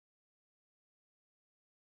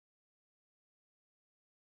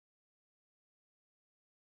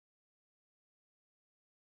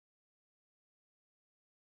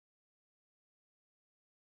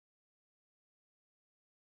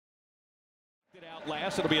Out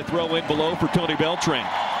last, it'll be a throw in below for Tony Beltran.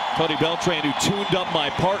 Tony Beltran, who tuned up my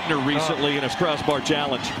partner recently in a crossbar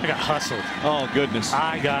challenge. I got hustled. Oh, goodness.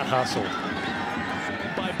 I got hustled.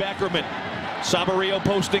 By Beckerman. Samario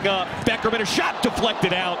posting up. Beckerman, a shot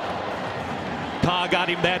deflected out. Kah got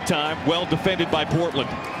him that time. Well defended by Portland.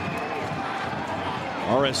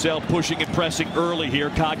 RSL pushing and pressing early here.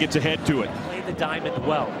 Kah gets ahead to it. Play the diamond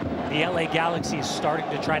well. The LA Galaxy is starting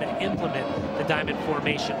to try to implement the diamond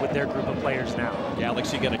formation with their group of players now.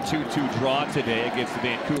 Galaxy got a 2-2 draw today against the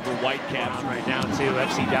Vancouver Whitecaps. Right now, too.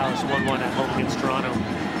 FC Dallas 1-1 at home against Toronto.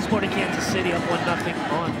 Sporting Kansas City up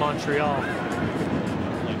 1-0 on Montreal.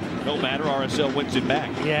 No matter, RSL wins it back.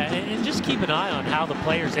 Yeah, and just keep an eye on how the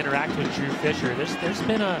players interact with Drew Fisher. There's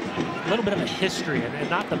been a little bit of a history, and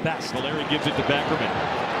not the best. Valeri gives it to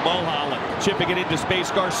Beckerman. Mulholland chipping it into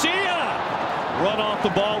space. Garcia! Run off the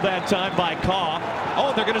ball that time by Kah.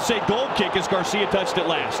 Oh, they're going to say goal kick as Garcia touched it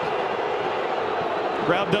last.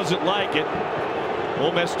 Crowd doesn't like it.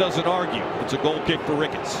 Olmes doesn't argue. It's a goal kick for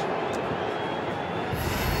Ricketts.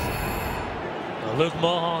 Luke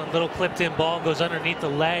Mulholland, little clipped-in ball goes underneath the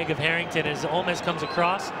leg of Harrington as Olmes comes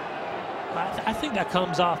across. I think that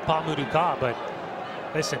comes off Pa-Modou Kah, but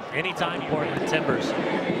listen, anytime Portland Timbers,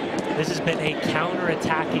 this has been a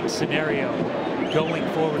counter-attacking scenario going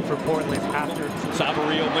forward for Portland after.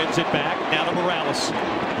 Samario wins it back, now to Morales.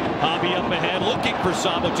 Hobby up ahead, looking for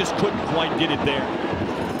Sabo, just couldn't quite get it there.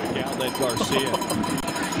 Outlet Garcia.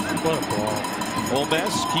 What a ball.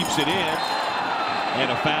 Olmes keeps it in. And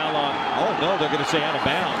a foul on, oh no, they're going to say out of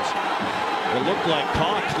bounds. It looked like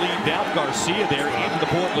Kah cleaned out Garcia there into the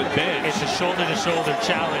Portland bench. It's a shoulder-to-shoulder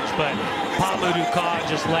challenge, but Pa-Modou Kah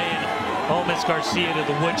just laying Olmes Garcia to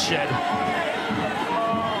the woodshed.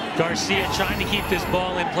 Garcia trying to keep this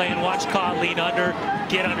ball in play and watch Kah lean under,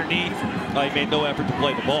 get underneath. He made no effort to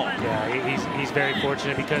play the ball. Yeah, he's very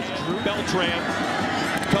fortunate because Drew Beltran,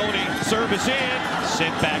 Tony, service in,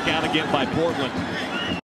 sent back out again by Portland.